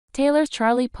Taylor's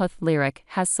Charlie Puth lyric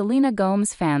has Selena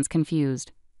Gomez fans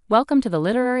confused. Welcome to the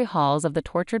literary halls of the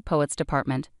Tortured Poets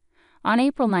Department. On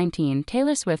April 19,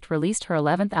 Taylor Swift released her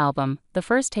 11th album, the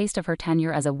first taste of her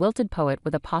tenure as a wilted poet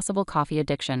with a possible coffee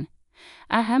addiction.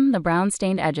 Ahem, the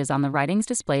brown-stained edges on the writings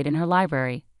displayed in her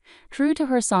library. True to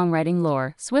her songwriting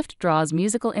lore, Swift draws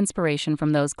musical inspiration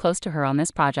from those close to her on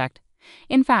this project.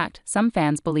 In fact, some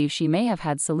fans believe she may have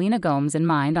had Selena Gomez in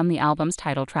mind on the album's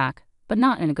title track, but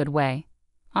not in a good way.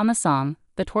 On the song,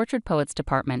 The Tortured Poets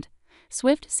Department,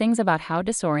 Swift sings about how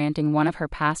disorienting one of her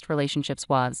past relationships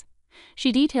was.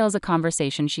 She details a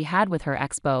conversation she had with her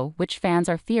ex-beau, which fans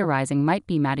are theorizing might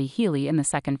be Matty Healy in the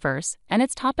second verse, and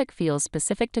its topic feels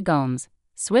specific to Gomez.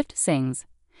 Swift sings,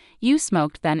 "You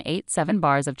smoked then ate 7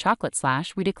 bars of chocolate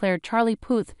 / we declared Charlie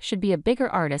Puth should be a bigger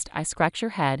artist. I scratch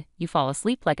your head, you fall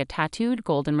asleep like a tattooed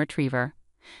golden retriever."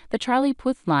 The Charlie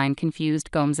Puth line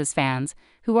confused Gomez's fans,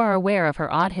 who are aware of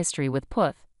her odd history with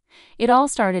Puth. It all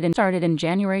started in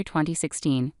January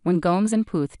 2016, when Gomez and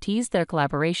Puth teased their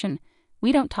collaboration,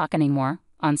 "We Don't Talk Anymore,"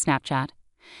 on Snapchat.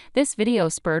 This video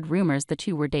spurred rumors the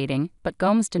two were dating, but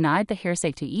Gomez denied the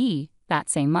hearsay to E! That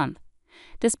same month.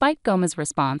 Despite Gomez's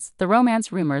response, the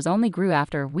romance rumors only grew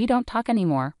after We Don't Talk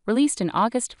Anymore, released in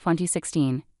August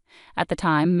 2016. At the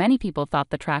time, many people thought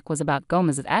the track was about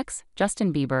Gomez's ex,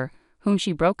 Justin Bieber, whom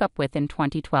she broke up with in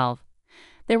 2012.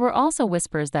 There were also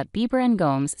whispers that Bieber and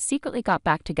Gomez secretly got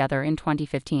back together in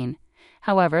 2015.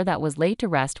 However, that was laid to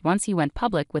rest once he went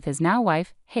public with his now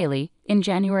wife, Hailey, in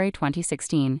January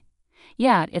 2016.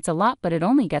 Yeah, it's a lot, but it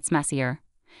only gets messier.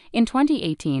 In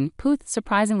 2018, Puth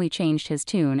surprisingly changed his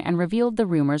tune and revealed the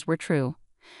rumors were true.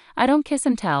 "I don't kiss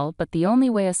and tell, but the only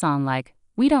way a song like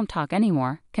We Don't Talk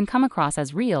Anymore can come across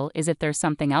as real is if there's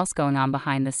something else going on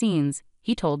behind the scenes,"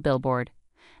 he told Billboard.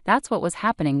 That's what was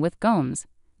happening with Gomez.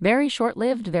 Very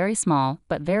short-lived, very small,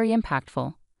 but very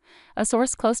impactful. A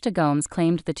source close to Gomez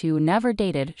claimed the two never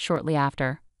dated shortly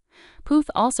after. Puth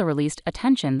also released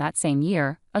Attention that same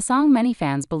year, a song many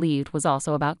fans believed was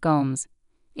also about Gomez.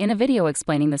 In a video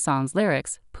explaining the song's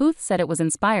lyrics, Puth said it was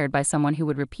inspired by someone who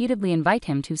would repeatedly invite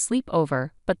him to sleep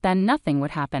over, but then nothing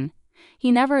would happen.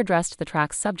 He never addressed the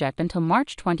track's subject until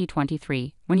March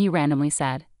 2023, when he randomly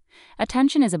said,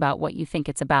 "Attention is about what you think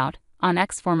it's about," on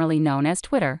X, formerly known as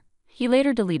Twitter. He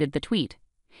later deleted the tweet.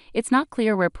 It's not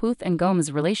clear where Puth and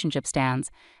Gomez's relationship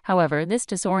stands, however, this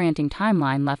disorienting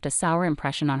timeline left a sour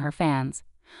impression on her fans.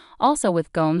 Also,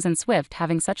 with Gomez and Swift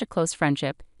having such a close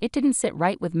friendship, it didn't sit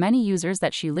right with many users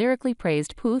that she lyrically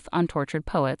praised Puth on Tortured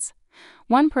Poets.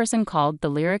 One person called the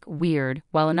lyric weird,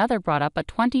 while another brought up a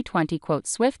 2020 quote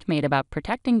Swift made about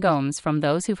protecting Gomez from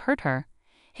those who've hurt her,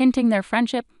 hinting their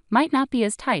friendship might not be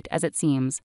as tight as it seems.